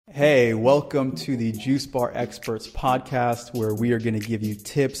Hey, welcome to the Juice Bar Experts podcast, where we are going to give you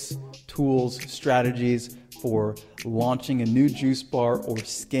tips, tools, strategies for launching a new juice bar or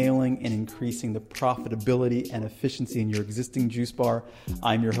scaling and increasing the profitability and efficiency in your existing juice bar.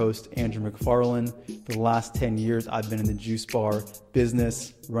 I'm your host, Andrew McFarland. For the last 10 years, I've been in the juice bar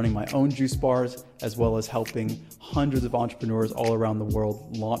business, running my own juice bars, as well as helping hundreds of entrepreneurs all around the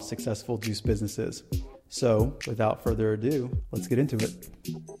world launch successful juice businesses. So without further ado, let's get into it.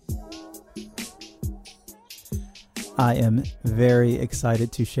 I am very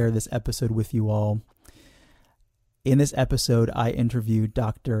excited to share this episode with you all. In this episode, I interviewed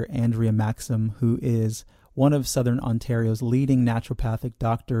Dr. Andrea Maxim, who is one of Southern Ontario's leading naturopathic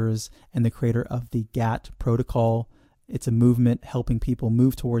doctors and the creator of the GAT protocol. It's a movement helping people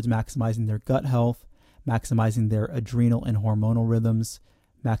move towards maximizing their gut health, maximizing their adrenal and hormonal rhythms,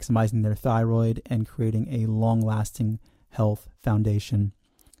 maximizing their thyroid, and creating a long-lasting health foundation.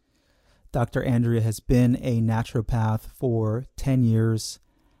 Dr. Andrea has been a naturopath for 10 years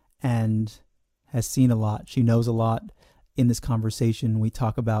and has seen a lot. She knows a lot. In this conversation, we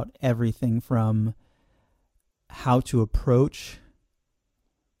talk about everything from how to approach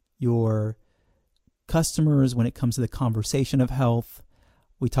your customers when it comes to the conversation of health.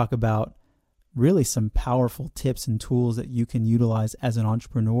 We talk about really some powerful tips and tools that you can utilize as an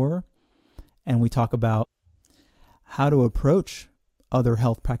entrepreneur. And we talk about how to approach other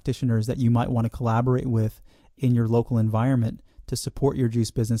health practitioners that you might want to collaborate with in your local environment to support your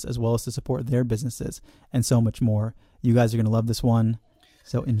juice business, as well as to support their businesses, and so much more. You guys are going to love this one,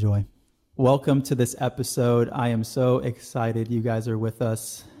 so enjoy. Welcome to this episode. I am so excited you guys are with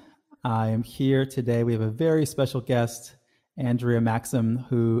us. I am here today. We have a very special guest, Andrea Maxim,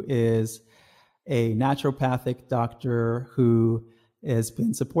 who is a naturopathic doctor who has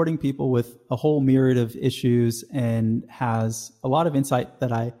been supporting people with a whole myriad of issues and has a lot of insight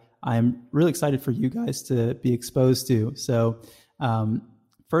that I'm really excited for you guys to be exposed to. So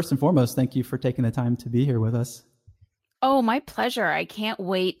first and foremost, thank you for taking the time to be here with us. Oh, my pleasure. I can't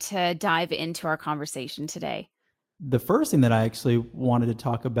wait to dive into our conversation today. The first thing that I actually wanted to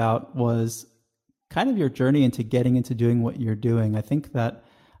talk about was kind of your journey into getting into doing what you're doing. I think that,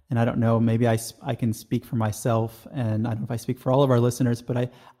 and I don't know, maybe I can speak for myself, and I don't know if I speak for all of our listeners, but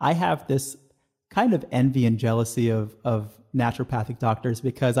I have this kind of envy and jealousy of naturopathic doctors,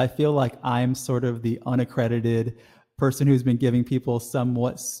 because I feel like I'm sort of the unaccredited person who's been giving people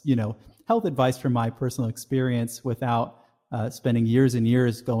somewhat, health advice from my personal experience without spending years and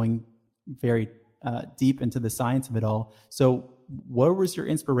years going very deep into the science of it all. So what was your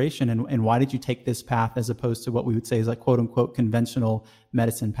inspiration, and why did you take this path as opposed to what we would say is like quote unquote conventional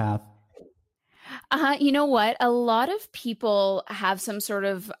medicine path? You know what? A lot of people have some sort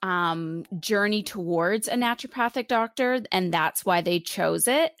of journey towards a naturopathic doctor, and that's why they chose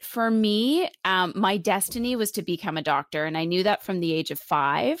it. For me, my destiny was to become a doctor, and I knew that from the age of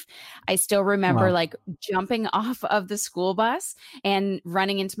 5. I still remember like jumping off of the school bus and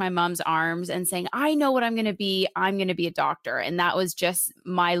running into my mom's arms and saying, I know what I'm going to be. I'm going to be a doctor. And that was just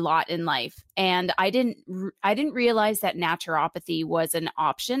my lot in life. And I didn't realize that naturopathy was an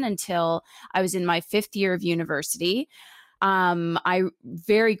option until I was in my 5th year of university. I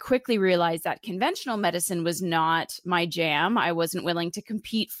very quickly realized that conventional medicine was not my jam. I wasn't willing to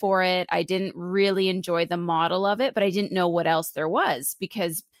compete for it. I didn't really enjoy the model of it, but I didn't know what else there was,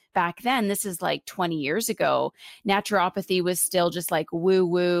 because back then, this is like 20 years ago, naturopathy was still just like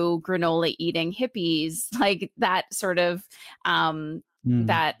woo-woo, granola eating hippies, like that sort of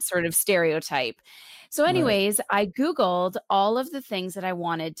stereotype. So anyways, right. I Googled all of the things that I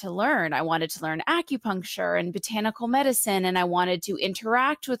wanted to learn. I wanted to learn acupuncture and botanical medicine, and I wanted to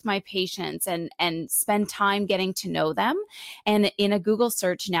interact with my patients and spend time getting to know them. And in a Google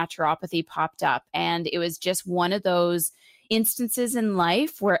search, naturopathy popped up, and it was just one of those instances in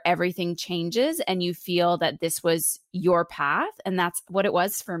life where everything changes and you feel that this was your path. And that's what it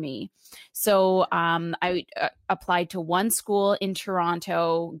was for me. So I applied to one school in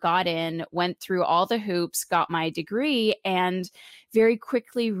Toronto, got in, went through all the hoops, got my degree, and very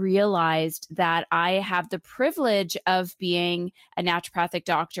quickly realized that I have the privilege of being a naturopathic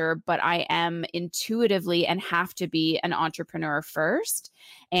doctor, but I am intuitively and have to be an entrepreneur first.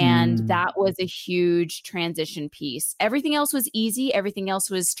 And that was a huge transition piece. Everything else was easy. Everything else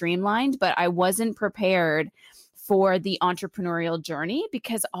was streamlined, but I wasn't prepared for the entrepreneurial journey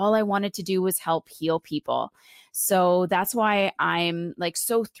because all I wanted to do was help heal people. So that's why I'm like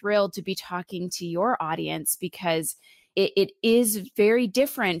so thrilled to be talking to your audience, because it is very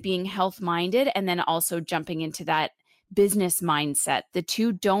different being health minded and then also jumping into that business mindset. The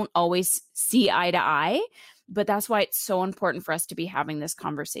two don't always see eye to eye, but that's why it's so important for us to be having this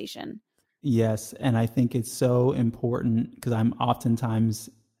conversation. Yes. And I think it's so important because I'm oftentimes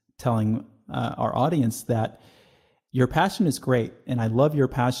telling our audience that your passion is great. And I love your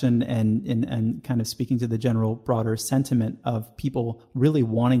passion and kind of speaking to the general broader sentiment of people really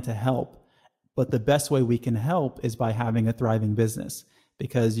wanting to help. But the best way we can help is by having a thriving business,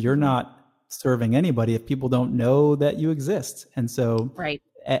 because you're not serving anybody if people don't know that you exist. And so, right.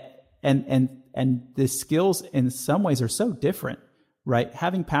 And the skills in some ways are so different, right?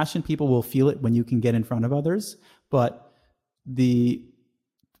 Having passion, people will feel it when you can get in front of others, but the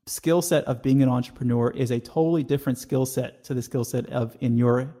skill set of being an entrepreneur is a totally different skill set to the skill set of, in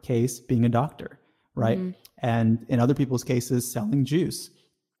your case, being a doctor, right? And in other people's cases, selling juice.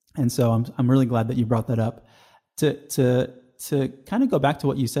 And so I'm really glad that you brought that up. To kind of go back to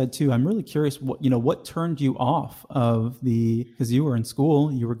what you said too, I'm really curious what turned you off of because you were in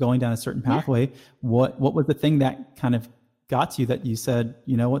school, you were going down a certain pathway. What was the thing that kind of got to you that you said,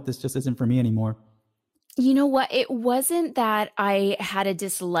 you know what, this just isn't for me anymore? You know what? It wasn't that I had a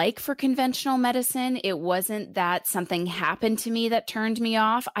dislike for conventional medicine. It wasn't that something happened to me that turned me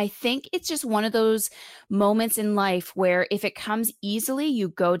off. I think it's just one of those moments in life where if it comes easily, you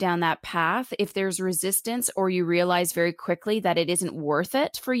go down that path. If there's resistance, or you realize very quickly that it isn't worth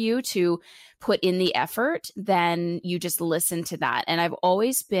it for you to put in the effort, then you just listen to that. And I've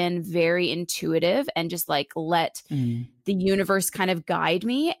always been very intuitive and just like let the universe kind of guide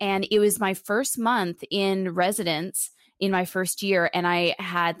me. And it was my first month in residence in my first year. And I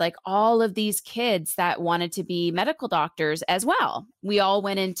had like all of these kids that wanted to be medical doctors as well. We all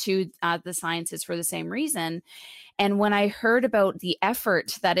went into the sciences for the same reason. And when I heard about the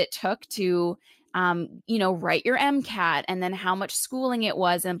effort that it took to write your MCAT and then how much schooling it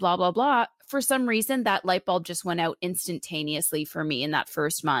was and blah, blah, blah. For some reason, that light bulb just went out instantaneously for me in that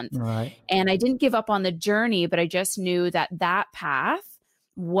first month. Right. And I didn't give up on the journey, but I just knew that path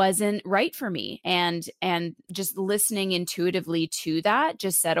wasn't right for me. And just listening intuitively to that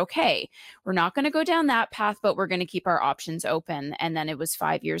just said, okay, we're not going to go down that path, but we're going to keep our options open. And then it was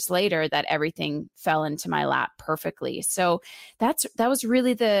 5 years later that everything fell into my lap perfectly. So that was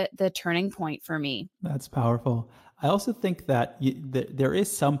really the turning point for me. That's powerful. I also think that there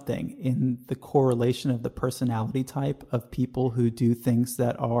is something in the correlation of the personality type of people who do things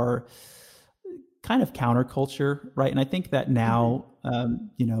that are kind of counterculture, right? And I think that now,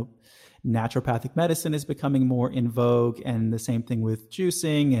 naturopathic medicine is becoming more in vogue, and the same thing with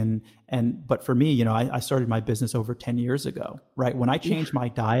juicing. But for me, I started my business over 10 years ago, right? When I changed my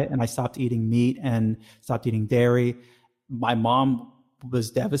diet and I stopped eating meat and stopped eating dairy, my mom was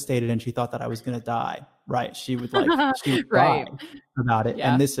devastated and she thought that I was going to die. Right. She would right. cry about it.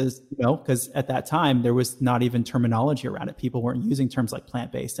 Yeah. And this is, because at that time there was not even terminology around it. People weren't using terms like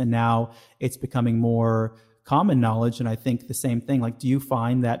plant-based, and now it's becoming more common knowledge. And I think the same thing, like, do you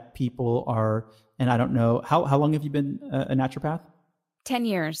find that people are, and I don't know, how long have you been a naturopath? 10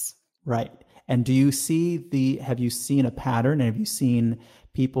 years. Right. And have you seen a pattern, and have you seen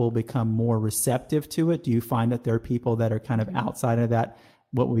people become more receptive to it? Do you find that there are people that are kind of outside of that,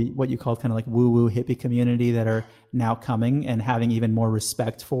 what you call kind of like woo-woo hippie community, that are now coming and having even more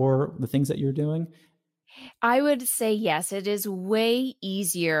respect for the things that you're doing? I would say yes. It is way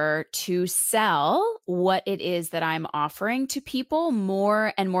easier to sell what it is that I'm offering to people.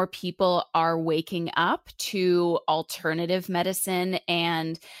 More and more people are waking up to alternative medicine,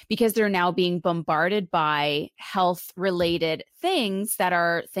 and because they're now being bombarded by health-related things that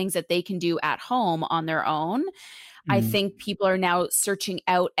are things that they can do at home on their own. I think people are now searching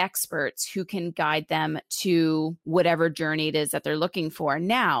out experts who can guide them to whatever journey it is that they're looking for.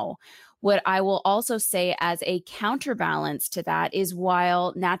 Now, what I will also say as a counterbalance to that is,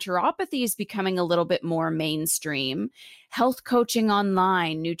 while naturopathy is becoming a little bit more mainstream, health coaching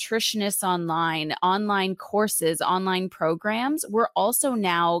online, nutritionists online courses, online programs, we're also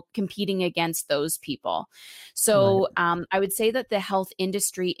now competing against those people. So I would say that the health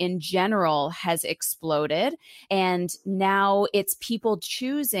industry in general has exploded. And now it's people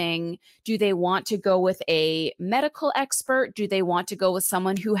choosing, do they want to go with a medical expert? Do they want to go with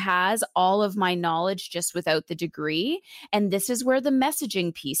someone who has all of my knowledge just without the degree? And this is where the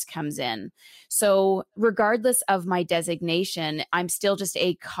messaging piece comes in. So regardless of my designation, I'm still just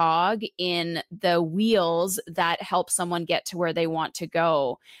a cog in the wheels that help someone get to where they want to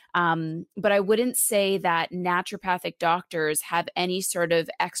go. But I wouldn't say that naturopathic doctors have any sort of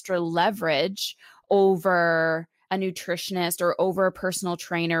extra leverage over a nutritionist or over a personal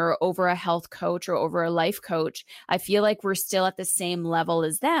trainer or over a health coach or over a life coach. I feel like we're still at the same level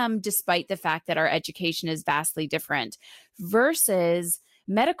as them, despite the fact that our education is vastly different, versus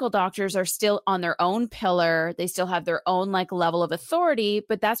medical doctors are still on their own pillar. They still have their own like level of authority,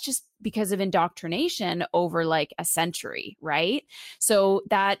 but that's just because of indoctrination over like a century, right? So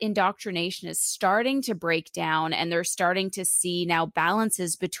that indoctrination is starting to break down, and they're starting to see now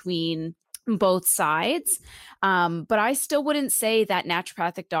balances between both sides. But I still wouldn't say that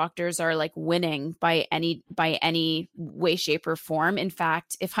naturopathic doctors are like winning by any way, shape, or form. In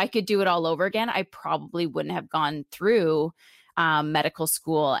fact, if I could do it all over again, I probably wouldn't have gone through medical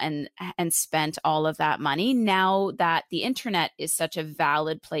school and spent all of that money. Now that the internet is such a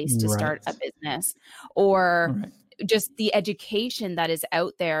valid place to start a business, or just the education that is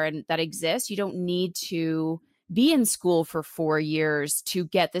out there and that exists, you don't need to be in school for 4 years to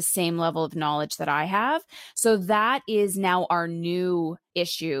get the same level of knowledge that I have. So that is now our new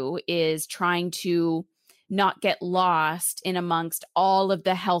issue, is trying to not get lost in amongst all of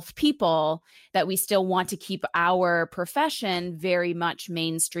the health people, that we still want to keep our profession very much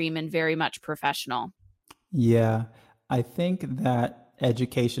mainstream and very much professional. Yeah, I think that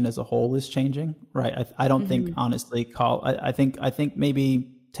education as a whole is changing, right? I don't think, honestly, I think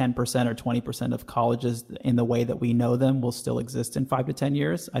maybe 10% or 20% of colleges in the way that we know them will still exist in 5 to 10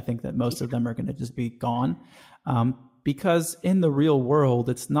 years. I think that most of them are going to just be gone, because in the real world,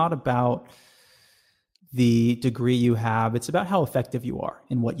 it's not about the degree you have. It's about how effective you are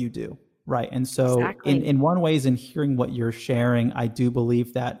in what you do, right? And so in one ways, in hearing what you're sharing, I do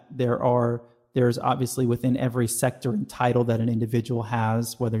believe that there's obviously within every sector and title that an individual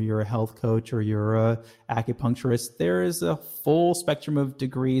has, whether you're a health coach or you're a acupuncturist, there is a full spectrum of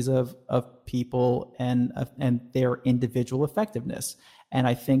degrees of people and their individual effectiveness. And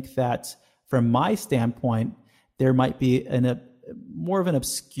I think that from my standpoint, there might be more of an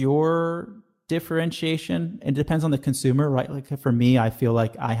obscure differentiation. It depends on the consumer, right? Like for me, I feel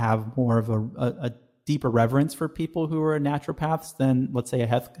like I have more of a deeper reverence for people who are naturopaths than, let's say, a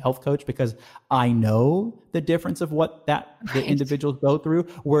health coach, because I know the difference of what the individuals go through,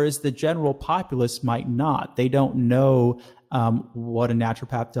 whereas the general populace might not. They don't know what a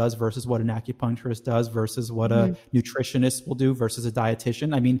naturopath does versus what an acupuncturist does versus what a nutritionist will do versus a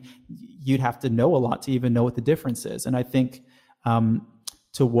dietitian. I mean, you'd have to know a lot to even know what the difference is. And I think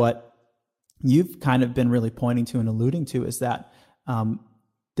to what you've kind of been really pointing to and alluding to is that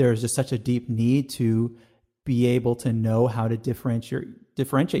there's just such a deep need to be able to know how to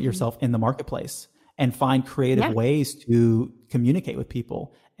differentiate yourself in the marketplace and find creative ways to communicate with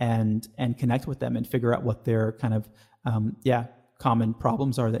people and connect with them and figure out what their kind of common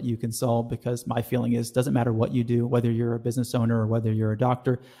problems are that you can solve. Because my feeling is, doesn't matter what you do, whether you're a business owner or whether you're a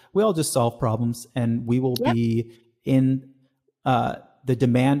doctor, we all just solve problems, and we will be in the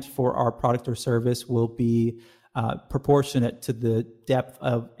demand for our product or service will be proportionate to the depth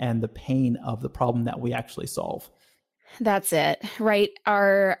of and the pain of the problem that we actually solve. That's it, right?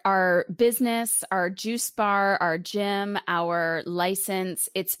 Our business, our juice bar, our gym, our license,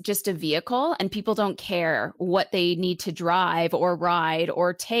 it's just a vehicle, and people don't care what they need to drive or ride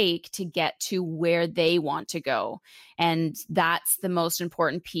or take to get to where they want to go. And that's the most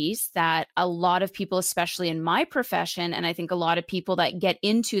important piece that a lot of people, especially in my profession, and I think a lot of people that get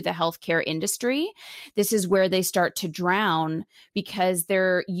into the healthcare industry, this is where they start to drown, because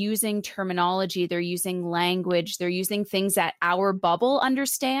they're using terminology, they're using language, they're using things that our bubble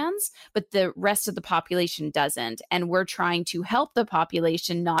understands, but the rest of the population doesn't. And we're trying to help the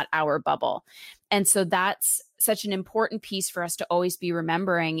population, not our bubble. And so that's such an important piece for us to always be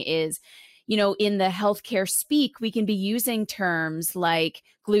remembering is, you know, in the healthcare speak, we can be using terms like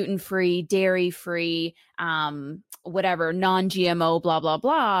gluten-free, dairy-free, whatever, non-GMO, blah, blah,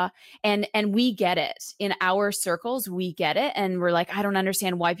 blah. And we get it. In our circles, we get it. And we're like, I don't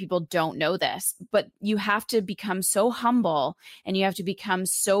understand why people don't know this. But you have to become so humble, and you have to become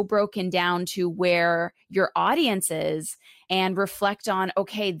so broken down to where your audience is and reflect on,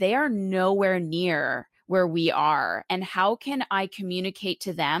 okay, they are nowhere near where we are, and how can I communicate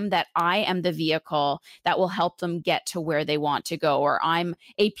to them that I am the vehicle that will help them get to where they want to go, or I'm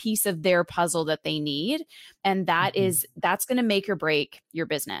a piece of their puzzle that they need. And that's going to make or break your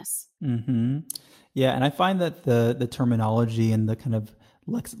business. Yeah. And I find that the terminology and the kind of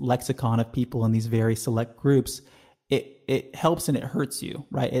lexicon of people in these very select groups, it helps and it hurts you,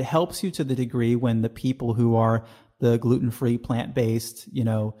 right? It helps you to the degree when the people who are the gluten-free, plant-based,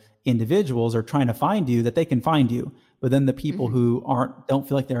 individuals are trying to find you, that they can find you. But then the people who don't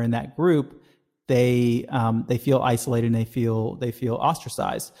feel like they're in that group, they feel isolated and they feel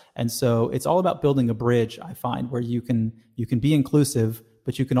ostracized. And so it's all about building a bridge, I find, where you can be inclusive,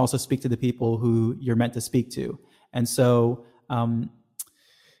 but you can also speak to the people who you're meant to speak to. And so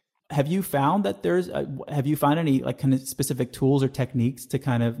have you found that have you found any like kind of specific tools or techniques to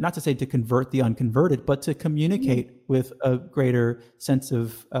kind of, not to say to convert the unconverted, but to communicate with a greater sense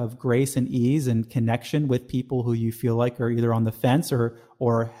of grace and ease and connection with people who you feel like are either on the fence or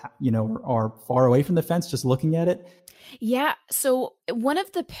are far away from the fence, just looking at it? Yeah. So one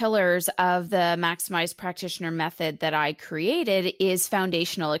of the pillars of the Maximized Practitioner method that I created is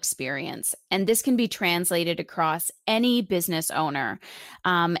foundational experience. And this can be translated across any business owner.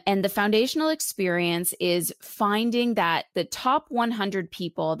 And the foundational experience is finding that the top 100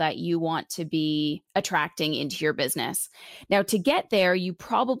 people that you want to be attracting into your business. Now, to get there, you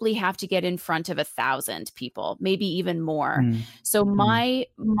probably have to get in front of 1,000 people, maybe even more. So my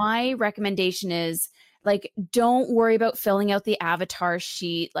recommendation is, like, don't worry about filling out the avatar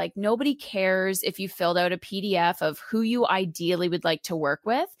sheet. Like, nobody cares if you filled out a PDF of who you ideally would like to work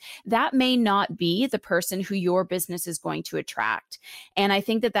with. That may not be the person who your business is going to attract. And I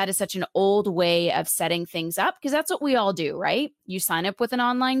think that that is such an old way of setting things up, because that's what we all do, right? You sign up with an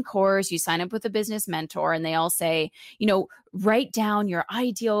online course, you sign up with a business mentor, and they all say, write down your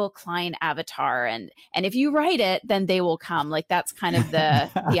ideal client avatar. And if you write it, then they will come. Like, that's kind of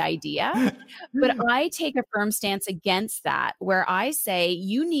the idea. But I take a firm stance against that, where I say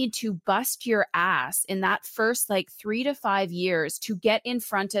you need to bust your ass in that first 3 to 5 years to get in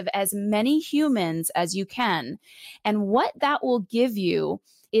front of as many humans as you can. And what that will give you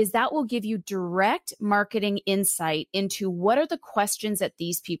is that will give you direct marketing insight into what are the questions that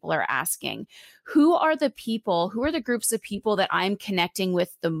these people are asking. Who are the groups of people that I'm connecting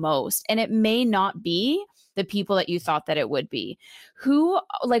with the most? And it may not be the people that you thought that it would be.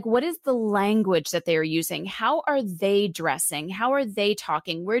 What is the language that they are using? How are they dressing? How are they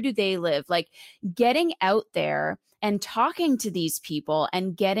talking? Where do they live? Getting out there and talking to these people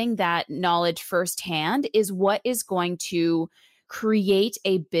and getting that knowledge firsthand is what is going to create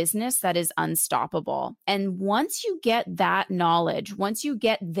a business that is unstoppable. And once you get that knowledge, once you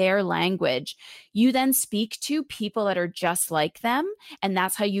get their language, you then speak to people that are just like them. And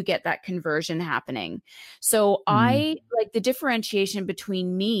that's how you get that conversion happening. So I like the differentiation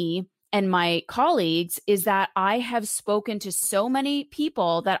between me and my colleagues is that I have spoken to so many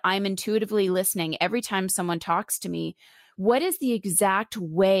people that I'm intuitively listening every time someone talks to me. What is the exact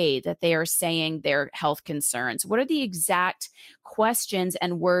way that they are saying their health concerns? What are the exact questions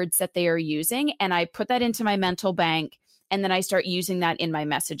and words that they are using? And I put that into my mental bank. And then I start using that in my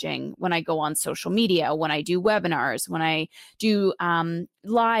messaging when I go on social media, when I do webinars, when I do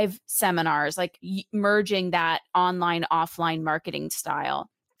live seminars, merging that online, offline marketing style.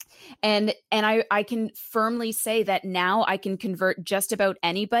 And I can firmly say that now I can convert just about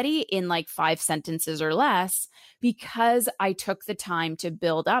anybody in 5 sentences or less, because I took the time to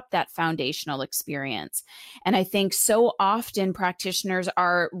build up that foundational experience. And I think so often practitioners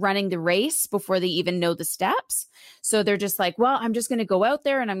are running the race before they even know the steps. So they're just like, well, I'm just going to go out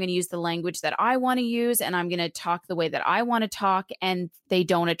there and I'm going to use the language that I want to use, and I'm going to talk the way that I want to talk. And they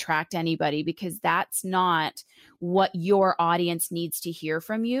don't attract anybody, because that's not what your audience needs to hear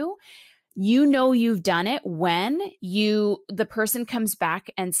from you. You've done it when the person comes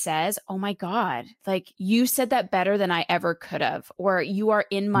back and says, oh my God, you said that better than I ever could have, or you are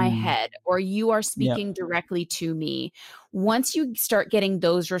in my head, or you are speaking directly to me. Once you start getting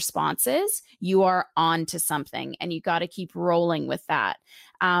those responses, you are on to something, and you got to keep rolling with that.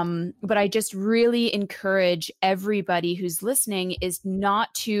 But I just really encourage everybody who's listening is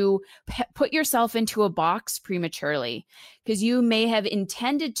not to put yourself into a box prematurely, because you may have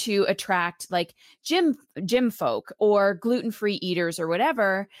intended to attract gym folk or gluten-free eaters or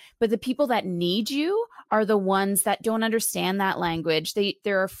whatever, but the people that need you are the ones that don't understand that language.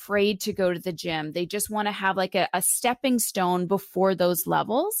 They're afraid to go to the gym. They just want to have a stepping stone before those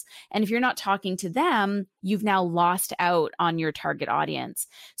levels. And if you're not talking to them, you've now lost out on your target audience.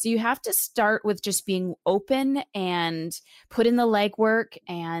 So you have to start with just being open and put in the legwork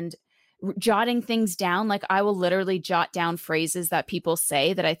and jotting things down. I will literally jot down phrases that people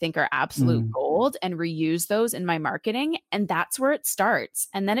say that I think are absolute gold and reuse those in my marketing. And that's where it starts.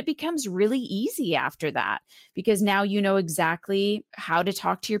 And then it becomes really easy after that, because now you know exactly how to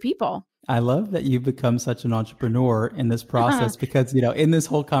talk to your people. I love that you've become such an entrepreneur in this process, because, in this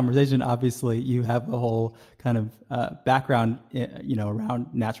whole conversation, obviously you have a whole kind of background, around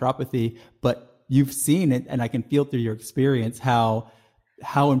naturopathy, but you've seen it, and I can feel through your experience how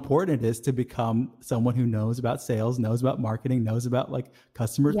important it is to become someone who knows about sales, knows about marketing, knows about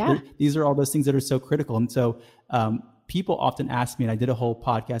customers. Yeah. These are all those things that are so critical. And so people often ask me, and I did a whole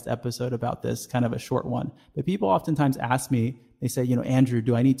podcast episode about this, kind of a short one, but people oftentimes ask me, they say, Andrew,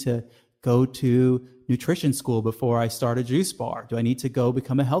 do I need to go to nutrition school before I start a juice bar? Do I need to go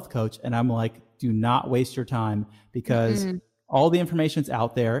become a health coach? And I'm like, do not waste your time, because all the information's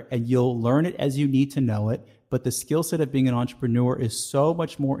out there and you'll learn it as you need to know it. But the skill set of being an entrepreneur is so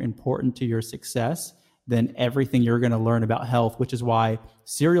much more important to your success than everything you're going to learn about health, which is why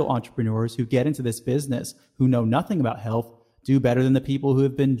serial entrepreneurs who get into this business, who know nothing about health, do better than the people who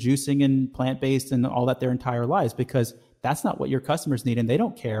have been juicing and plant-based and all that their entire lives, because that's not what your customers need. And they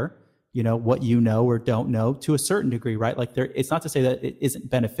don't care, what you know or don't know to a certain degree, right? Like it's not to say that it isn't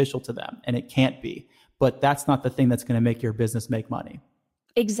beneficial to them, and it can't be, but that's not the thing that's going to make your business make money.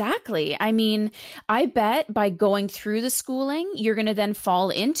 Exactly. I mean, I bet by going through the schooling, you're going to then fall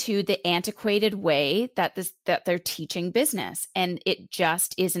into the antiquated way that they're teaching business, and it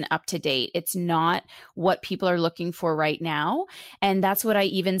just isn't up to date. It's not what people are looking for right now. And that's what I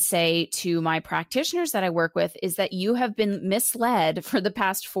even say to my practitioners that I work with, is that you have been misled for the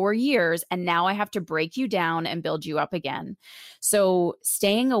past 4 years, and now I have to break you down and build you up again. So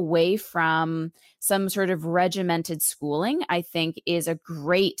staying away from some sort of regimented schooling, I think, is a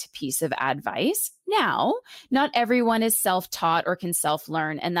great piece of advice. Now, not everyone is self-taught or can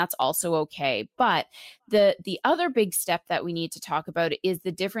self-learn, and that's also okay. But the other big step that we need to talk about is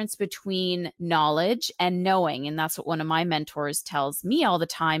the difference between knowledge and knowing. And that's what one of my mentors tells me all the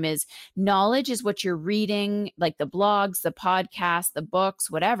time is knowledge is what you're reading, like the blogs, the podcasts, the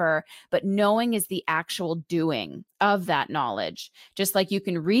books, whatever. But knowing is the actual doing of that knowledge. Just like you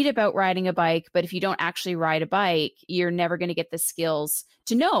can read about riding a bike, but if you don't actually ride a bike, you're never going to get the skills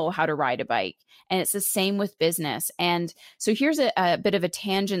to know how to ride a bike. And it's the same with business. And so here's a bit of a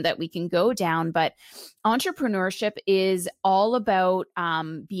tangent that we can go down, but entrepreneurship is all about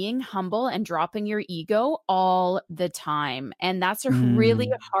being humble and dropping your ego all the time. And that's a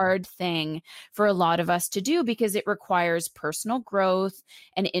really hard thing for a lot of us to do, because it requires personal growth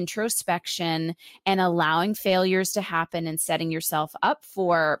and introspection and allowing failures to happen and setting yourself up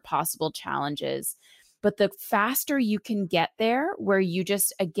for possible challenges. But the faster you can get there, where you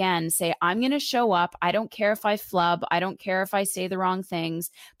just, again, say, I'm going to show up. I don't care if I flub. I don't care if I say the wrong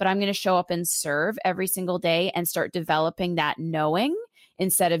things, but I'm going to show up and serve every single day and start developing that knowing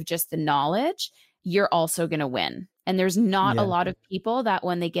instead of just the knowledge, you're also going to win. And there's not a lot of people that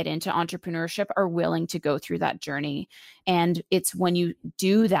when they get into entrepreneurship are willing to go through that journey. And it's when you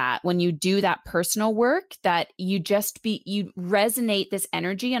do that personal work, that you resonate this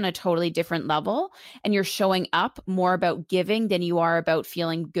energy on a totally different level. And you're showing up more about giving than you are about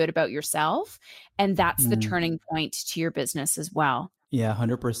feeling good about yourself. And that's the turning point to your business as well. Yeah,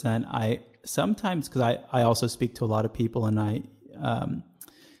 100%. I sometimes, because I also speak to a lot of people, and I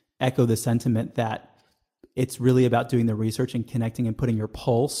echo the sentiment that it's really about doing the research and connecting and putting your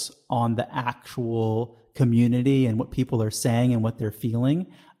pulse on the actual community and what people are saying and what they're feeling.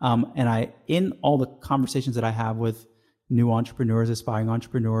 And in all the conversations that I have with new entrepreneurs, aspiring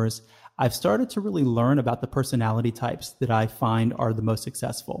entrepreneurs, I've started to really learn about the personality types that I find are the most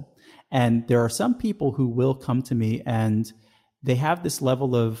successful. And there are some people who will come to me and they have this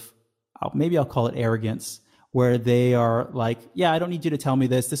level of, maybe I'll call it arrogance, where they are like, yeah, I don't need you to tell me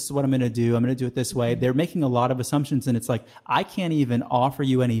this. This is what I'm going to do. I'm going to do it this way. They're making a lot of assumptions. And it's like, I can't even offer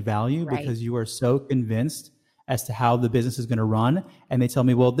you any value because you are so convinced as to how the business is going to run. And they tell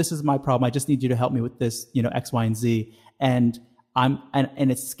me, well, this is my problem. I just need you to help me with this, X, Y, and Z. And and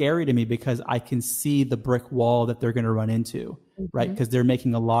it's scary to me because I can see the brick wall that they're going to run into, right? Because they're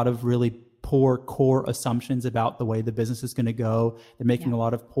making a lot of really poor core assumptions about the way the business is going to go. They're making a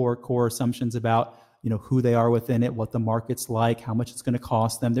lot of poor core assumptions about who they are within it, what the market's like, how much it's going to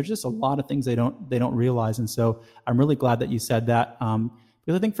cost them. There's just a lot of things they don't realize. And so I'm really glad that you said that. The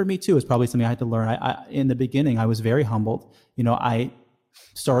other thing for me too is probably something I had to learn. I in the beginning, I was very humbled. I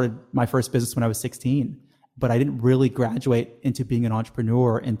started my first business when I was 16, but I didn't really graduate into being an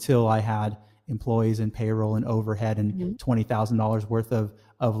entrepreneur until I had employees and payroll and overhead and $20,000 worth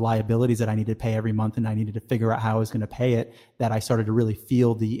of liabilities that I needed to pay every month. And I needed to figure out how I was going to pay it, that I started to really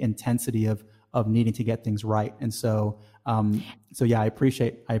feel the intensity of needing to get things right. And so yeah, I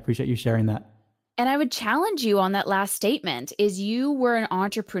appreciate you sharing that. And I would challenge you on that last statement is you were an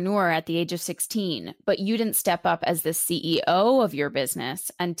entrepreneur at the age of 16, but you didn't step up as the CEO of your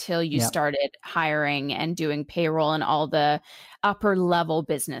business until you started hiring and doing payroll and all the upper level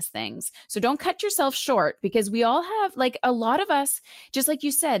business things. So don't cut yourself short, because we all have, like, a lot of us, just like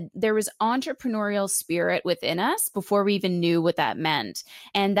you said, there was entrepreneurial spirit within us before we even knew what that meant.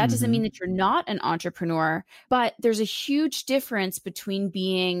 And that doesn't mean that you're not an entrepreneur, but there's a huge difference between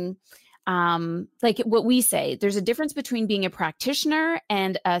being like what we say, there's a difference between being a practitioner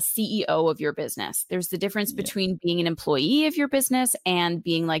and a CEO of your business. There's the difference between being an employee of your business and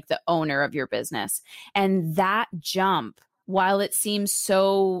being like the owner of your business. And that jump, while it seems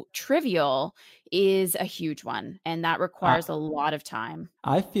so trivial, is a huge one. And that requires a lot of time.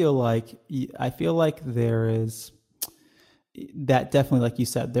 I feel like there is that, definitely, like you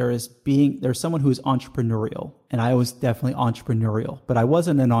said, there's someone who's entrepreneurial, and I was definitely entrepreneurial, but I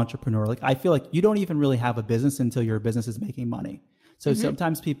wasn't an entrepreneur. Like, I feel like you don't even really have a business until your business is making money. So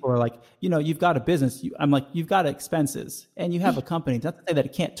sometimes people are like, you've got a business. I'm like, you've got expenses and you have a company. Not to say that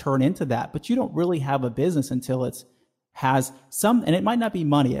it can't turn into that, but you don't really have a business until it's has some, and it might not be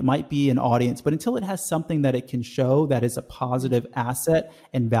money, it might be an audience, but until it has something that it can show that is a positive asset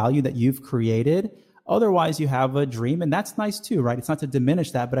and value that you've created. Otherwise, you have a dream, and that's nice too, right? It's not to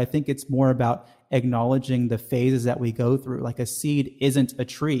diminish that, but I think it's more about acknowledging the phases that we go through. Like, a seed isn't a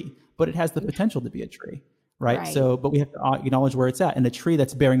tree, but it has the potential to be a tree, right? So, but we have to acknowledge where it's at. And a tree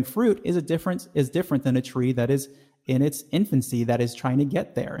that's bearing fruit is different than a tree that is in its infancy, that is trying to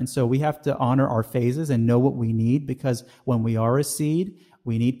get there. And so we have to honor our phases and know what we need, because when we are a seed,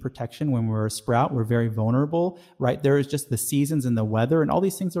 we need protection. When we're a sprout, we're very vulnerable, right? There is just the seasons and the weather, and all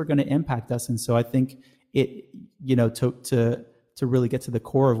these things are going to impact us. And so I think it, to really get to the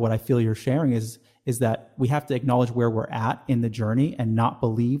core of what I feel you're sharing is that we have to acknowledge where we're at in the journey and not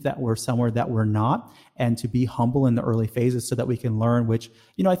believe that we're somewhere that we're not, and to be humble in the early phases so that we can learn, which,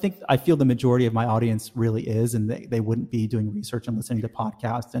 I feel the majority of my audience really is, and they wouldn't be doing research and listening to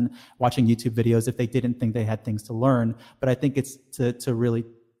podcasts and watching YouTube videos if they didn't think they had things to learn. But I think it's to really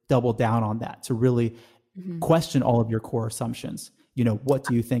double down on that, to really question all of your core assumptions. What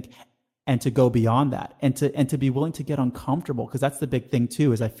do you think? And to go beyond that, and to be willing to get uncomfortable, because that's the big thing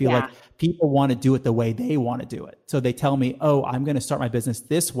too, is I feel like people want to do it the way they want to do it. So they tell me, oh, I'm going to start my business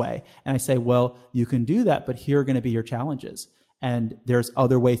this way. And I say, well, you can do that, but here are going to be your challenges. And there's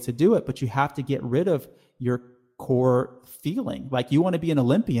other ways to do it, but you have to get rid of your core feeling. Like, you want to be an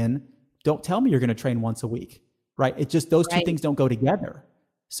Olympian, don't tell me you're going to train once a week, right? It just, those two things don't go together.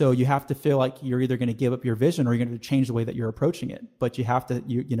 So you have to feel like you're either going to give up your vision or you're going to change the way that you're approaching it. But you have to,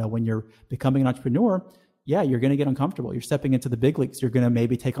 when you're becoming an entrepreneur, you're going to get uncomfortable. You're stepping into the big leagues. You're going to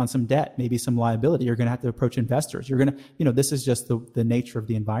maybe take on some debt, maybe some liability. You're going to have to approach investors. You're going to, this is just the nature of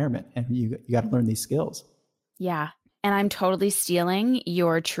the environment, and you got to learn these skills. Yeah. And I'm totally stealing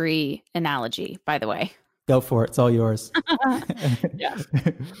your tree analogy, by the way. Go for it. It's all yours.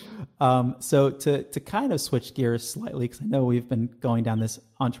 So to kind of switch gears slightly, because I know we've been going down this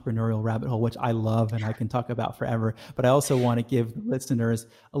entrepreneurial rabbit hole, which I love and I can talk about forever, but I also want to give the listeners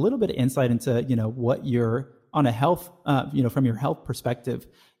a little bit of insight into, what you're on a health, from your health perspective,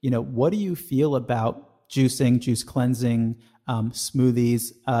 what do you feel about juicing, juice cleansing,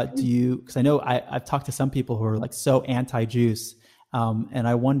 smoothies? Because I know I've talked to some people who are like so anti-juice. And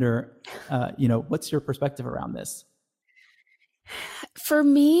I wonder, what's your perspective around this? For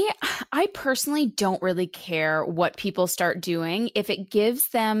me, I personally don't really care what people start doing if it gives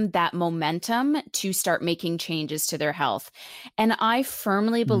them that momentum to start making changes to their health. And I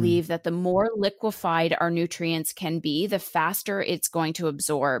firmly believe that the more liquefied our nutrients can be, the faster it's going to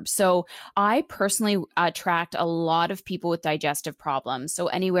absorb. So I personally tracked a lot of people with digestive problems. So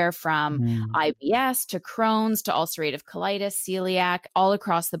anywhere from IBS to Crohn's to ulcerative colitis, celiac, all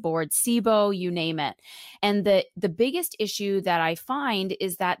across the board, SIBO, you name it. And the biggest issue that I find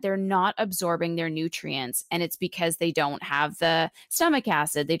is that they're not absorbing their nutrients. And it's because they don't have the stomach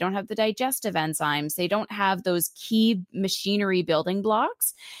acid, they don't have the digestive enzymes, they don't have those key machinery building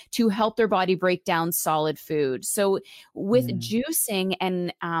blocks to help their body break down solid food. So with juicing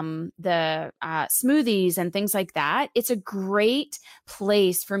and the smoothies and things like that, it's a great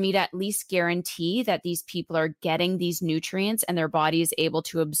place for me to at least guarantee that these people are getting these nutrients and their body is able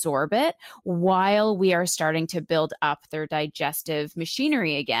to absorb it while we are starting to build up their digestive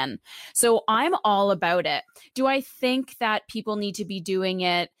machinery again. So I'm all about it. Do I think that people need to be doing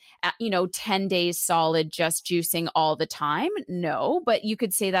it at, 10 days solid, just juicing all the time? No, but you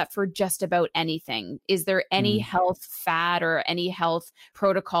could say that for just about anything. Is there any health fad or any health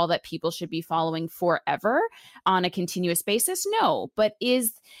protocol that people should be following forever on a continuous basis? No, but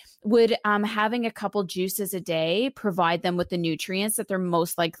would having a couple juices a day provide them with the nutrients that they're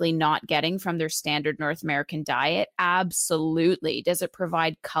most likely not getting from their standard North American diet? Absolutely. Does it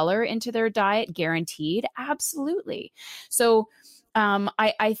provide color into their diet? Guaranteed? Absolutely. So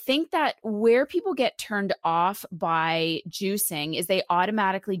I think that where people get turned off by juicing is they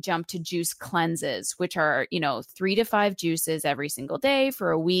automatically jump to juice cleanses, which are, 3 to 5 juices every single day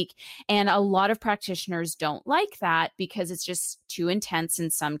for a week. And a lot of practitioners don't like that because it's just too intense in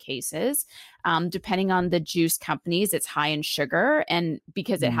some cases. Depending on the juice companies, it's high in sugar, and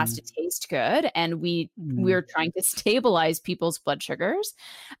because it has to taste good, and we're trying to stabilize people's blood sugars.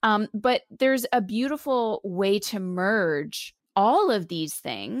 But there's a beautiful way to merge all of these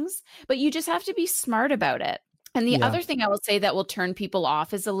things, but you just have to be smart about it. And the other thing I will say that will turn people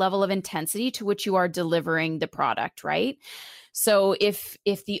off is the level of intensity to which you are delivering the product, right? So if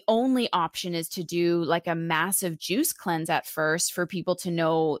the only option is to do like a massive juice cleanse at first for people to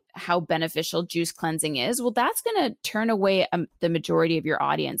know how beneficial juice cleansing is, well, that's going to turn away the majority of your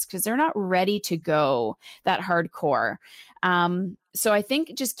audience because they're not ready to go that hardcore. So I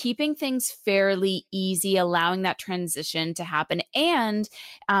think just keeping things fairly easy, allowing that transition to happen, and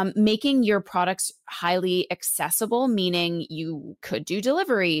making your products highly accessible, meaning you could do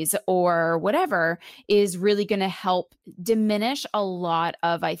deliveries or whatever, is really going to help diminish a lot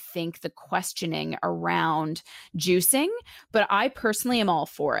of, I think, the questioning around juicing. But I personally am all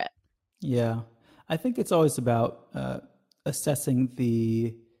for it. Yeah. I think it's always about assessing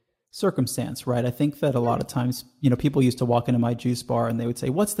the circumstance, right? I think that a lot of times, people used to walk into my juice bar and they would say,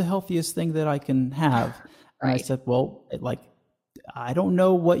 "What's the healthiest thing that I can have?" And I said, "Well, I don't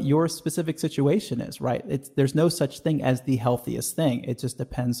know what your specific situation is, right? There's no such thing as the healthiest thing. It just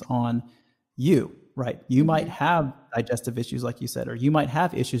depends on you, right? You might have digestive issues, like you said, or you might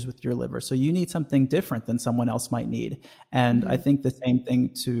have issues with your liver. So you need something different than someone else might need." And I think the same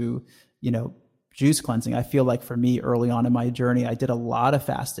thing to, juice cleansing. I feel like for me early on in my journey, I did a lot of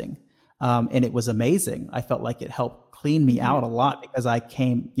fasting, and it was amazing. I felt like it helped clean me out a lot because I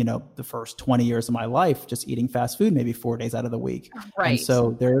came, the first 20 years of my life just eating fast food, maybe 4 days out of the week. Right. And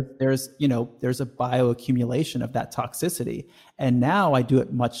so there's a bioaccumulation of that toxicity. And now I do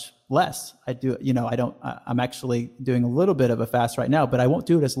it much less. I'm actually doing a little bit of a fast right now, but I won't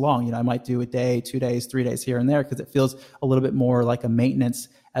do it as long. I might do a day, 2 days, 3 days here and there because it feels a little bit more like a maintenance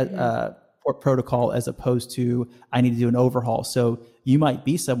protocol as opposed to I need to do an overhaul. So you might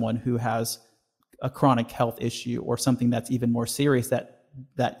be someone who has a chronic health issue or something that's even more serious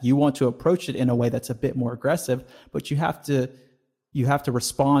that you want to approach it in a way that's a bit more aggressive, but you have to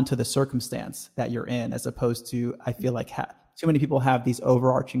respond to the circumstance that you're in, as opposed to, I feel like too many people have these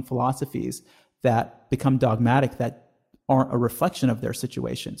overarching philosophies that become dogmatic that aren't a reflection of their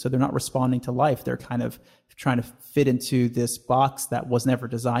situation. So they're not responding to life. They're kind of trying to fit into this box that was never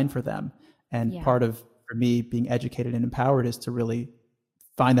designed for them. And part of, for me, being educated and empowered is to really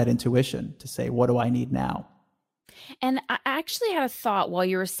find that intuition to say, what do I need now? And I actually had a thought while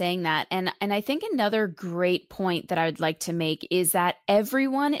you were saying that. And I think another great point that I would like to make is that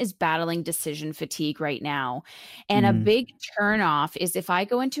everyone is battling decision fatigue right now. And a big turnoff is if I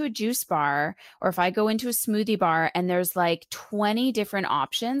go into a juice bar or if I go into a smoothie bar and there's like 20 different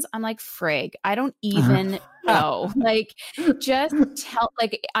options, I'm like, frig, I don't even know. Just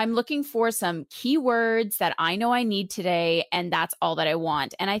I'm looking for some keywords that I know I need today, and that's all that I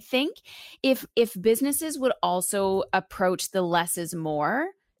want. And I think if businesses would also approach the less is more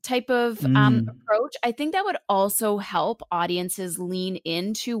type of approach, I think that would also help audiences lean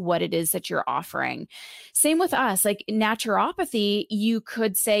into what it is that you're offering. Same with us, like naturopathy, you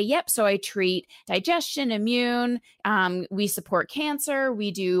could say, yep, so I treat digestion, immune, we support cancer,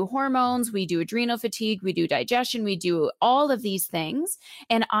 we do hormones, we do adrenal fatigue, we do digestion, we do all of these things.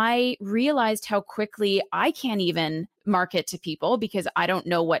 And I realized how quickly I can't even market to people because I don't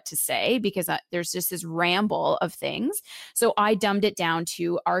know what to say because there's just this ramble of things. So I dumbed it down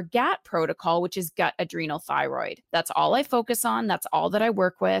to our GAT protocol, which is gut, adrenal, thyroid. That's all I focus on. That's all that I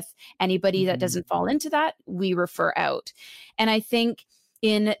work with. Anybody that doesn't fall into that, we refer out. And I think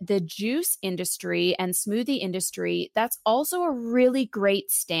in the juice industry and smoothie industry, that's also a really great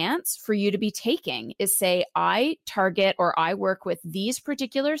stance for you to be taking, is say, I target or I work with these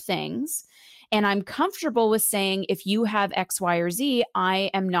particular things. And I'm comfortable with saying, if you have X, Y, or Z,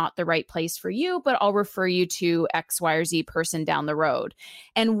 I am not the right place for you, but I'll refer you to X, Y, or Z person down the road.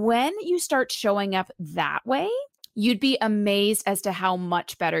 And when you start showing up that way, you'd be amazed as to how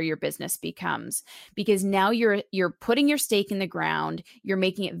much better your business becomes, because now you're putting your stake in the ground. You're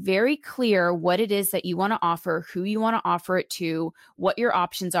making it very clear what it is that you want to offer, who you want to offer it to, what your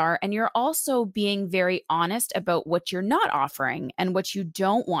options are. And you're also being very honest about what you're not offering and what you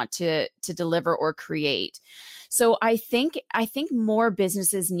don't want to deliver or create. So I think more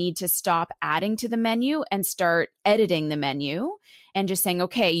businesses need to stop adding to the menu and start editing the menu and just saying,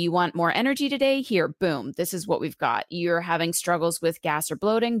 okay, you want more energy today? Here, boom, this is what we've got. You're having struggles with gas or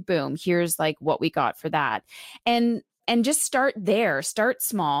bloating? Boom, here's like what we got for that. And just start there, start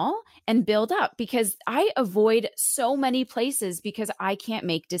small and build up, because I avoid so many places because I can't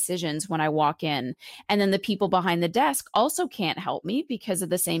make decisions when I walk in. And then the people behind the desk also can't help me because of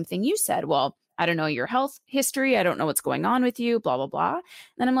the same thing you said. Well, I don't know your health history. I don't know what's going on with you, blah, blah, blah.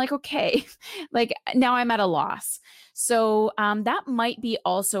 And I'm like, okay, like now I'm at a loss. So that might be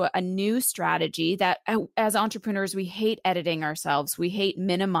also a new strategy that as entrepreneurs, we hate editing ourselves. We hate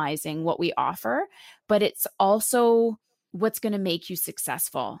minimizing what we offer, but it's also what's going to make you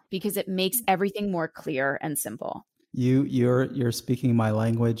successful because it makes everything more clear and simple. You're speaking my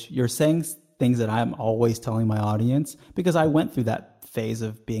language. You're saying things that I'm always telling my audience, because I went through that phase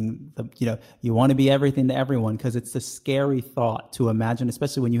of being you want to be everything to everyone, because it's a scary thought to imagine,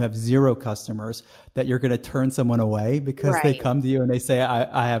 especially when you have zero customers, that you're going to turn someone away because they come to you and they say,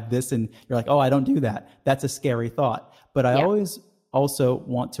 I have this, and you're like, oh, I don't do that. That's a scary thought. But I always also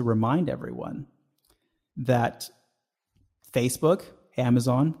want to remind everyone that Facebook,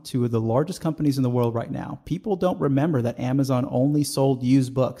 Amazon, two of the largest companies in the world right now, people don't remember that Amazon only sold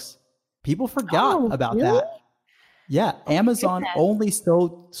used books. People forgot about that. Yeah, Amazon only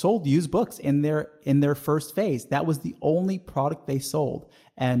sold used books in their first phase. That was the only product they sold.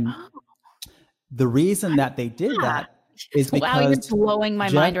 And the reason that they did that is because... Wow, you're blowing my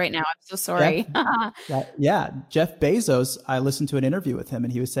mind right now. I'm so sorry. Jeff Bezos, I listened to an interview with him,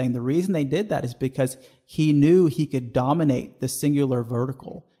 and he was saying the reason they did that is because he knew he could dominate the singular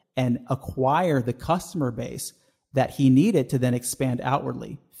vertical and acquire the customer base that he needed to then expand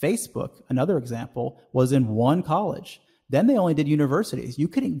outwardly. Facebook, another example, was in one college. Then they only did universities. You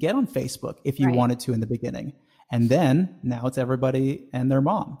couldn't get on Facebook if you wanted to in the beginning. And then now it's everybody and their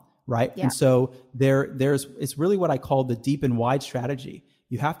mom, right? Yeah. And so it's really what I call the deep and wide strategy.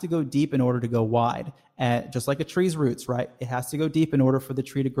 You have to go deep in order to go wide. And just like a tree's roots, right? It has to go deep in order for the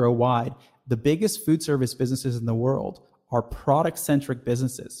tree to grow wide. The biggest food service businesses in the world are product-centric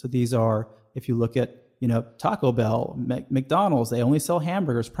businesses. So these are, if you look at Taco Bell, McDonald's, they only sell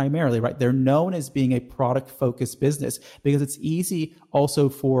hamburgers primarily, right? They're known as being a product-focused business because it's easy also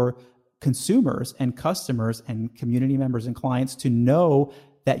for consumers and customers and community members and clients to know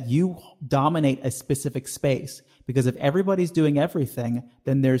that you dominate a specific space. Because if everybody's doing everything,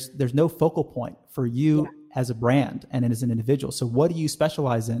 then there's no focal point for you as a brand and as an individual. So what do you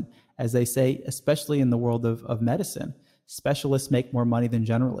specialize in? As they say, especially in the world of medicine, specialists make more money than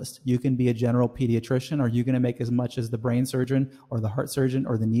generalists. You can be a general pediatrician. Are you going to make as much as the brain surgeon or the heart surgeon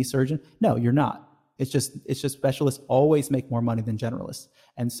or the knee surgeon? No, you're not. It's just specialists always make more money than generalists.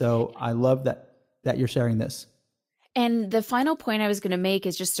 And so I love that you're sharing this. And the final point I was going to make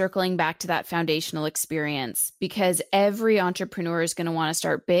is just circling back to that foundational experience, because every entrepreneur is going to want to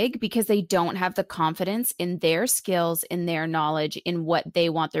start big because they don't have the confidence in their skills, in their knowledge, in what they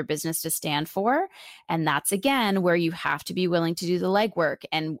want their business to stand for. And that's, again, where you have to be willing to do the legwork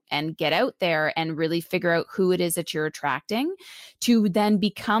and get out there and really figure out who it is that you're attracting to then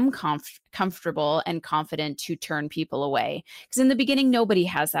become comfortable and confident to turn people away. Because in the beginning, nobody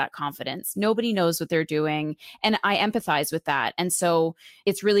has that confidence. Nobody knows what they're doing. And I empathize with that. And so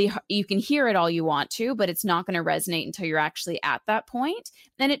it's really, you can hear it all you want to, but it's not going to resonate until you're actually at that point.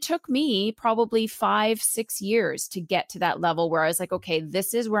 And it took me probably 5-6 years to get to that level where I was like, okay,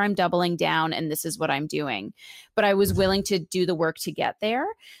 this is where I'm doubling down and this is what I'm doing. But I was willing to do the work to get there.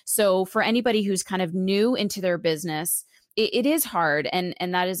 So for anybody who's kind of new into their business, it is hard, and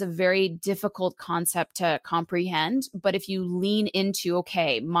that is a very difficult concept to comprehend. But if you lean into,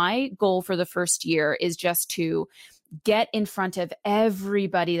 okay, my goal for the first year is just to get in front of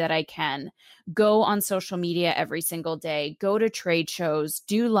everybody that I can, go on social media every single day, go to trade shows,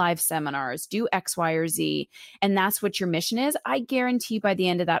 do live seminars, do X, Y, or Z, and that's what your mission is, I guarantee by the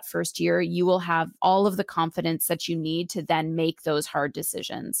end of that first year, you will have all of the confidence that you need to then make those hard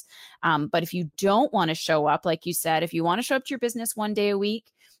decisions. But if you don't want to show up, like you said, if you want to show up to your business one day a week,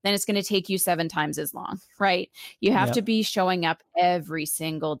 then it's going to take you 7 times as long, right? You have to be showing up every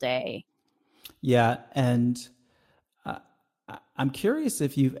single day. Yeah. And I'm curious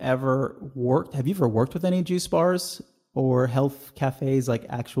if you've ever worked with any juice bars or health cafes, like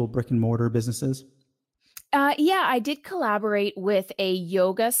actual brick and mortar businesses? Yeah, I did collaborate with a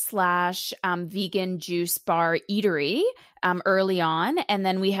yoga / vegan juice bar eatery early on. And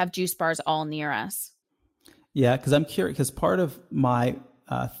then we have juice bars all near us. Yeah, because I'm curious, because part of my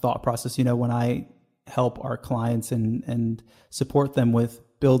thought process, when I help our clients and support them with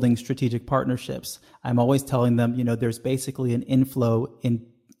building strategic partnerships, I'm always telling them, there's basically an inflow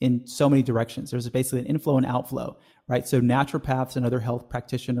in so many directions. There's basically an inflow and outflow, right? So naturopaths and other health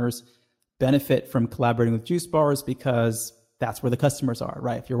practitioners benefit from collaborating with juice bars because that's where the customers are,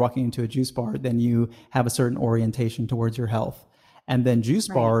 right? If you're walking into a juice bar, then you have a certain orientation towards your health. And then juice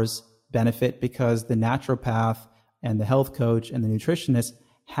bars benefit because the naturopath and the health coach and the nutritionist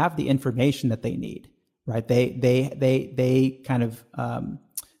have the information that they need, right? They kind of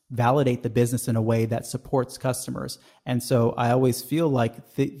validate the business in a way that supports customers. And so I always feel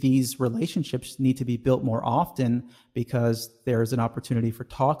like these relationships need to be built more often because there's an opportunity for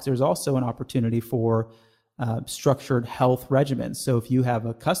talks. There's also an opportunity for structured health regimens. So if you have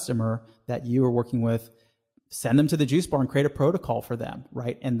a customer that you are working with, send them to the juice bar and create a protocol for them,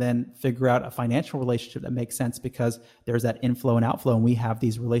 right? And then figure out a financial relationship that makes sense because there's that inflow and outflow, and we have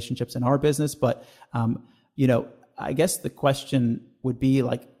these relationships in our business. But, I guess the question would be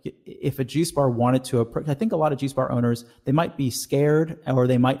like, if a juice bar wanted to approach, I think a lot of juice bar owners, they might be scared or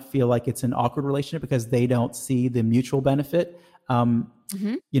they might feel like it's an awkward relationship because they don't see the mutual benefit.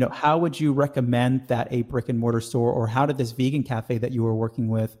 How would you recommend that a brick and mortar store, or how did this vegan cafe that you were working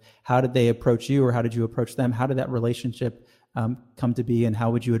with, how did they approach you, or how did you approach them? How did that relationship come to be, and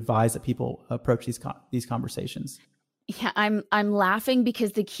how would you advise that people approach these conversations? Yeah, I'm laughing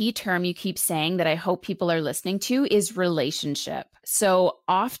because the key term you keep saying that I hope people are listening to is relationship. So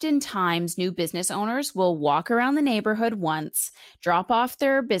oftentimes new business owners will walk around the neighborhood once, drop off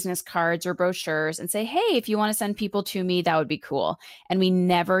their business cards or brochures and say, hey, if you want to send people to me, that would be cool. And we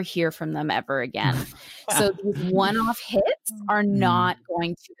never hear from them ever again. So these one-off hits are not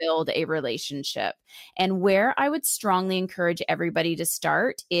going to build a relationship. And where I would strongly encourage everybody to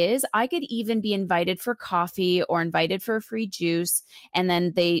start is I could even be invited for coffee or invited for a free juice, and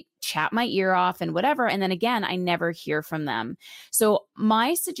then they chat my ear off and whatever. And then again, I never hear from them. So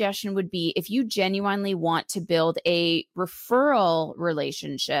my suggestion would be, if you genuinely want to build a referral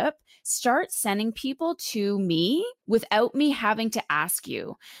relationship, start sending people to me without me having to ask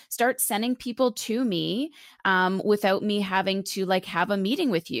you. Start sending people to me without me having to have a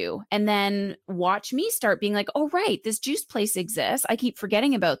meeting with you. And then watch me start being like, oh, right, this juice place exists. I keep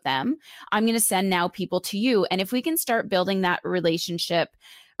forgetting about them. I'm going to send now people to you. And if we can start building that relationship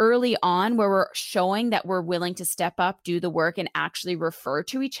early on, where we're showing that we're willing to step up, do the work, and actually refer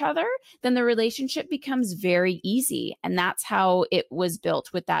to each other, then the relationship becomes very easy. And that's how it was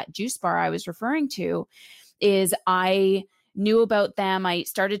built with that juice bar I was referring to. Is I knew about them. I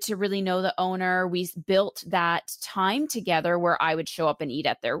started to really know the owner. We built that time together where I would show up and eat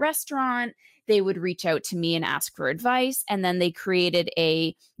at their restaurant. They would reach out to me and ask for advice. And then they created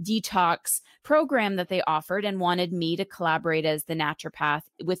a detox program that they offered and wanted me to collaborate as the naturopath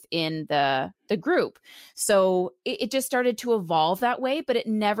within the group. So it just started to evolve that way, but it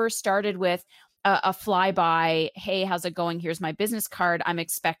never started with a flyby, hey, how's it going? Here's my business card. I'm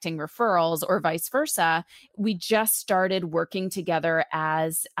expecting referrals, or vice versa. We just started working together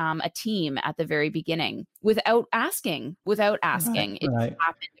as a team at the very beginning without asking. It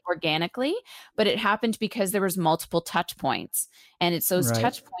happened organically, but it happened because there was multiple touch points. And it's those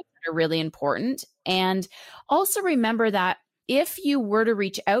touch points that are really important. And also remember that if you were to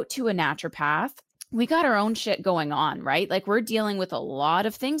reach out to a naturopath, we got our own shit going on, right? Like, we're dealing with a lot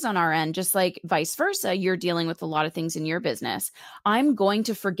of things on our end, just like vice versa. You're dealing with a lot of things in your business. I'm going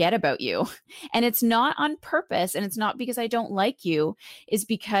to forget about you. And it's not on purpose. And it's not because I don't like you. It's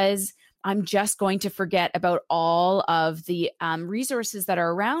because I'm just going to forget about all of the resources that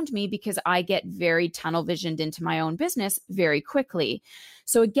are around me, because I get very tunnel visioned into my own business very quickly.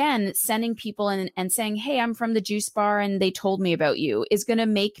 So again, sending people and saying, hey, I'm from the juice bar and they told me about you, is going to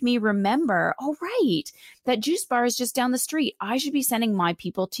make me remember, oh, right, that juice bar is just down the street. I should be sending my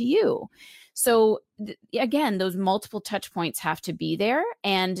people to you. So again, those multiple touch points have to be there,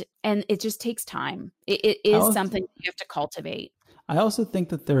 and it just takes time. It is something you have to cultivate. I also think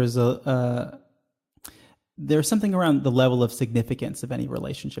that there's something around the level of significance of any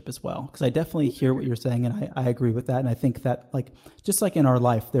relationship as well. Because I definitely hear what you're saying, and I agree with that. And I think that, just like in our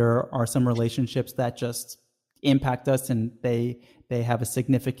life, there are some relationships that just impact us, and they have a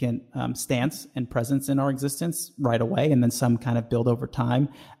significant stance and presence in our existence right away, and then some kind of build over time.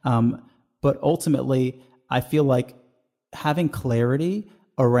 But ultimately, I feel like having clarity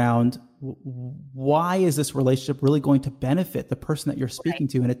around why is this relationship really going to benefit the person that you're speaking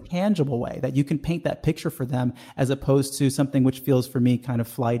to in a tangible way, that you can paint that picture for them, as opposed to something which feels for me kind of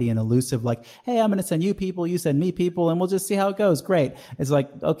flighty and elusive, like, hey, I'm going to send you people, you send me people, and we'll just see how it goes. Great. It's like,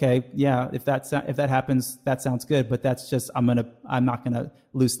 okay, yeah, if that happens, that sounds good, but that's just, I'm not going to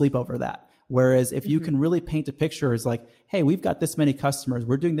lose sleep over that. Whereas if you can really paint a picture as like, hey, we've got this many customers,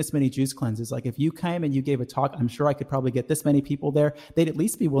 we're doing this many juice cleanses. Like if you came and you gave a talk, I'm sure I could probably get this many people there. They'd at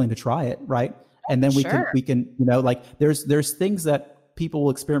least be willing to try it, right? And then we can, like there's things that people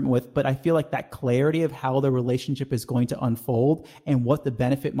will experiment with, but I feel like that clarity of how the relationship is going to unfold and what the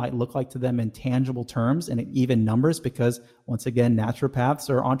benefit might look like to them in tangible terms and even numbers, because once again, naturopaths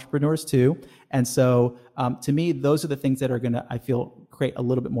are entrepreneurs too. And so to me, those are the things that are going to, I feel, create a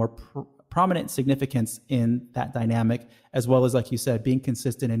little bit more prominent significance in that dynamic, as well as, like you said, being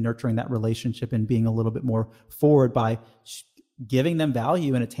consistent and nurturing that relationship and being a little bit more forward by giving them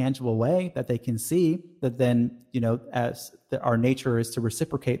value in a tangible way that they can see, that then, as our nature is to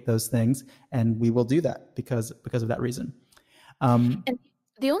reciprocate those things. And we will do that because of that reason. And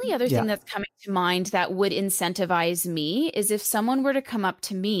the only other thing that's coming to mind that would incentivize me is if someone were to come up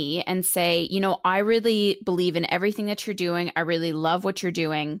to me and say, I really believe in everything that you're doing. I really love what you're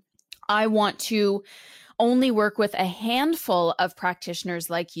doing. I want to only work with a handful of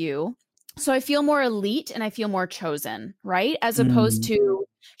practitioners like you, so I feel more elite and I feel more chosen, right? As opposed to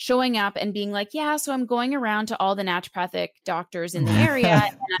showing up and being like, yeah, so I'm going around to all the naturopathic doctors in the area,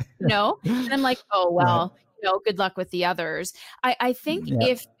 and I'm like, oh, well, good luck with the others. I think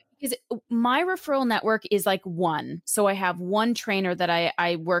because my referral network is like one. So I have one trainer that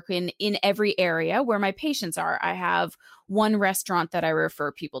I work in every area where my patients are. I have one restaurant that I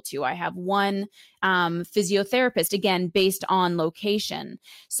refer people to. I have one physiotherapist, again, based on location.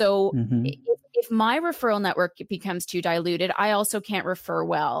 So if my referral network becomes too diluted, I also can't refer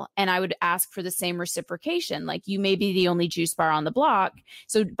well. And I would ask for the same reciprocation. Like, you may be the only juice bar on the block,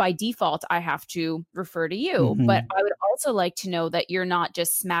 so by default, I have to refer to you. But I would also like to know that you're not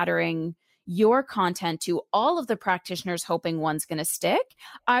just smattering your content to all of the practitioners hoping one's going to stick.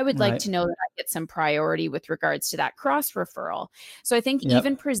 I would like to know that I get some priority with regards to that cross referral. So I think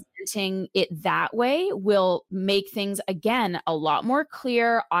even presenting it that way will make things, again, a lot more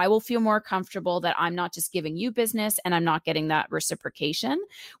clear. I will feel more comfortable that I'm not just giving you business and I'm not getting that reciprocation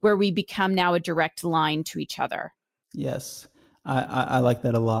where we become now a direct line to each other. Yes, I like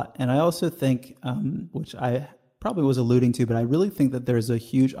that a lot. And I also think, which I probably was alluding to, but I really think that there's a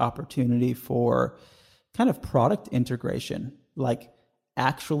huge opportunity for kind of product integration, like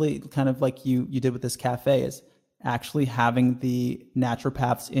actually kind of like you did with this cafe, is actually having the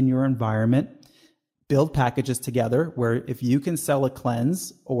naturopaths in your environment build packages together where if you can sell a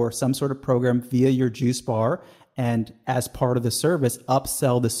cleanse or some sort of program via your juice bar, and as part of the service,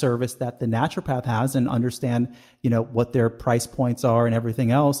 upsell the service that the naturopath has and understand, what their price points are and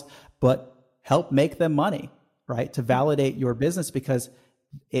everything else, but help make them money. Right, to validate your business, because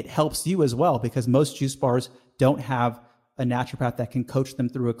it helps you as well, because most juice bars don't have a naturopath that can coach them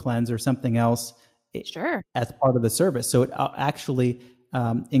through a cleanse or something else as part of the service. So it actually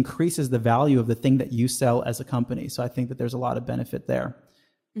increases the value of the thing that you sell as a company. So I think that there's a lot of benefit there.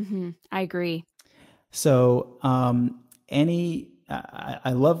 I agree. So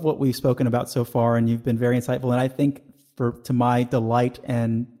I love what we've spoken about so far, and you've been very insightful. And I think to my delight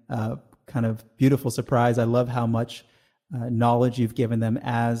and kind of beautiful surprise, I love how much knowledge you've given them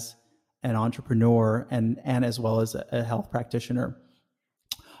as an entrepreneur and as well as a health practitioner.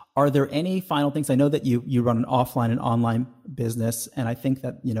 Are there any final things? I know that you run an offline and online business, and I think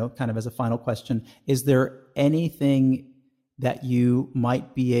that, kind of as a final question, is there anything that you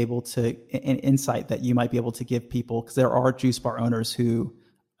might be able to, an insight that you might be able to give people? Because there are juice bar owners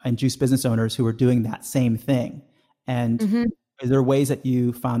and juice business owners who are doing that same thing. And is there ways that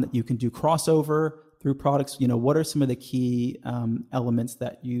you found that you can do crossover through products? What are some of the key elements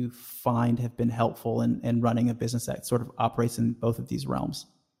that you find have been helpful in running a business that sort of operates in both of these realms?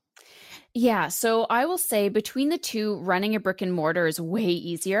 Yeah, so I will say between the two, running a brick and mortar is way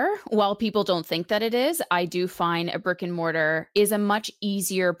easier. While people don't think that it is, I do find a brick and mortar is a much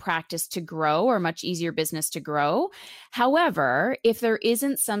easier practice to grow, or much easier business to grow. However, if there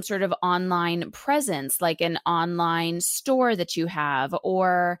isn't some sort of online presence, like an online store that you have,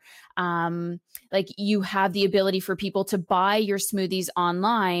 or like you have the ability for people to buy your smoothies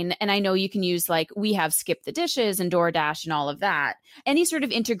online. And I know you can use, like, we have Skip the Dishes and DoorDash and all of that. Any sort of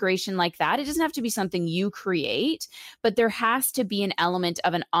integration like that, it doesn't have to be something you create, but there has to be an element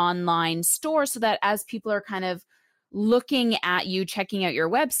of an online store so that as people are kind of looking at you, checking out your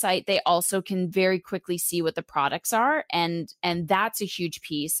website, they also can very quickly see what the products are. And that's a huge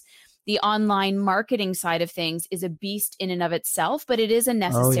piece. The online marketing side of things is a beast in and of itself, but it is a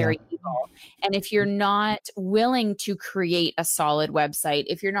necessary evil. And if you're not willing to create a solid website,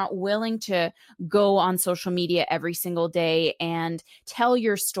 if you're not willing to go on social media every single day and tell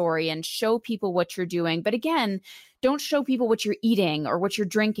your story and show people what you're doing, but again, don't show people what you're eating or what you're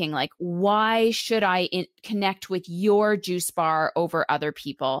drinking. Like, why should I connect with your juice bar over other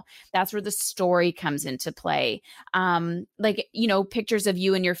people? That's where the story comes into play. Like, you know, pictures of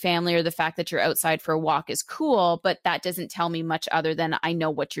you and your family or the fact that you're outside for a walk is cool, but that doesn't tell me much other than I know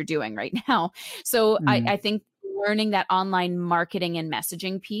what you're doing right now. So I think learning that online marketing and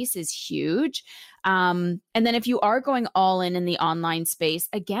messaging piece is huge. And then if you are going all in the online space,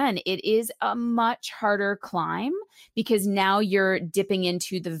 again, it is a much harder climb because now you're dipping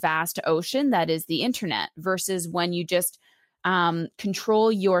into the vast ocean that is the internet versus when you just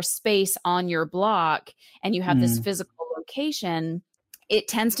control your space on your block and you have this physical location. It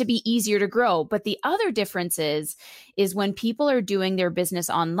tends to be easier to grow. But the other difference is when people are doing their business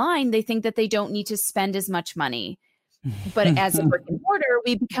online, they think that they don't need to spend as much money. But as a brick and mortar,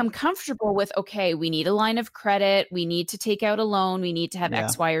 we become comfortable with, okay, we need a line of credit. We need to take out a loan. We need to have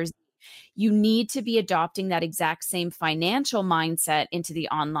X, Y, or Z. You need to be adopting that exact same financial mindset into the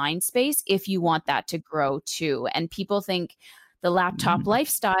online space if you want that to grow too. And people think the laptop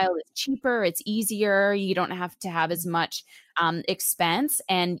lifestyle is cheaper, it's easier, you don't have to have as much expense,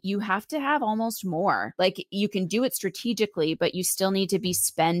 and you have to have almost more. Like, you can do it strategically, but you still need to be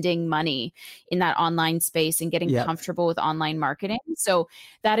spending money in that online space and getting comfortable with online marketing. So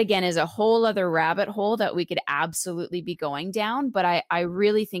that, again, is a whole other rabbit hole that we could absolutely be going down. But I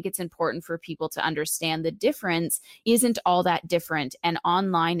really think it's important for people to understand the difference isn't all that different. And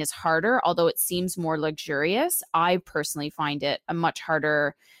online is harder, although it seems more luxurious. I personally find it a much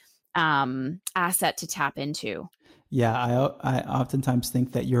harder asset to tap into. Yeah, I oftentimes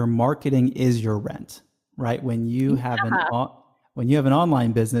think that your marketing is your rent, right? When you have an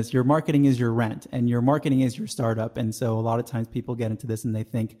online business, your marketing is your rent and your marketing is your startup. And so a lot of times people get into this and they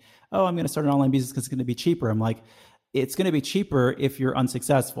think, oh, I'm going to start an online business because it's going to be cheaper. I'm like, it's going to be cheaper if you're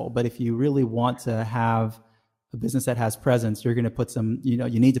unsuccessful. But if you really want to have a business that has presence, you're going to put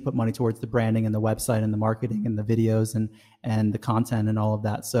you need to put money towards the branding and the website and the marketing and the videos and the content and all of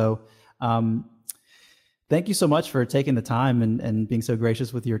that. So, thank you so much for taking the time and being so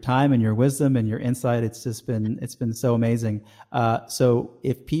gracious with your time and your wisdom and your insight. It's been so amazing. So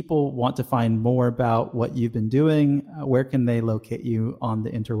if people want to find more about what you've been doing, where can they locate you on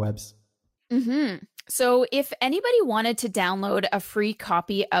the interwebs? So if anybody wanted to download a free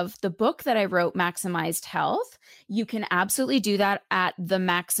copy of the book that I wrote, Maximized Health, you can absolutely do that at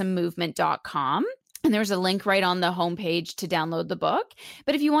themaximmovement.com. And there's a link right on the homepage to download the book.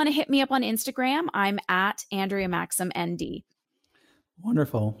 But if you want to hit me up on Instagram, I'm at Andrea Maxim ND.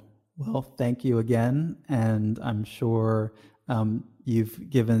 Wonderful. Well, thank you again. And I'm sure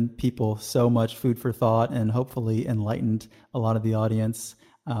you've given people so much food for thought and hopefully enlightened a lot of the audience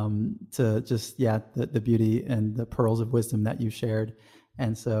to just, the beauty and the pearls of wisdom that you shared.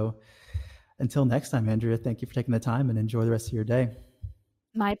 And so until next time, Andrea, thank you for taking the time and enjoy the rest of your day.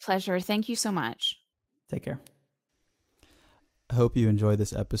 My pleasure. Thank you so much. Take care. I hope you enjoyed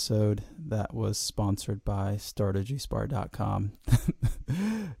this episode that was sponsored by startajuicebar.com.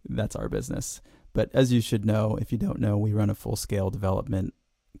 That's our business. But as you should know, if you don't know, we run a full-scale development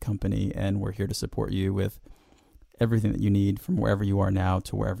company, and we're here to support you with everything that you need from wherever you are now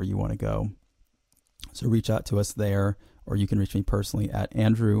to wherever you want to go. So reach out to us there, or you can reach me personally at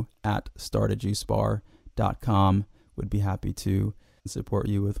andrew@startajuicebar.com. Would be happy to support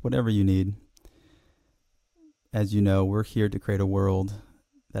you with whatever you need. As you know, we're here to create a world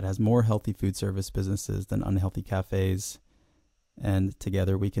that has more healthy food service businesses than unhealthy cafes. And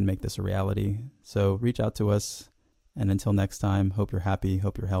together we can make this a reality. So reach out to us. And until next time, hope you're happy,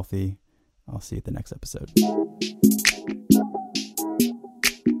 hope you're healthy. I'll see you at the next episode.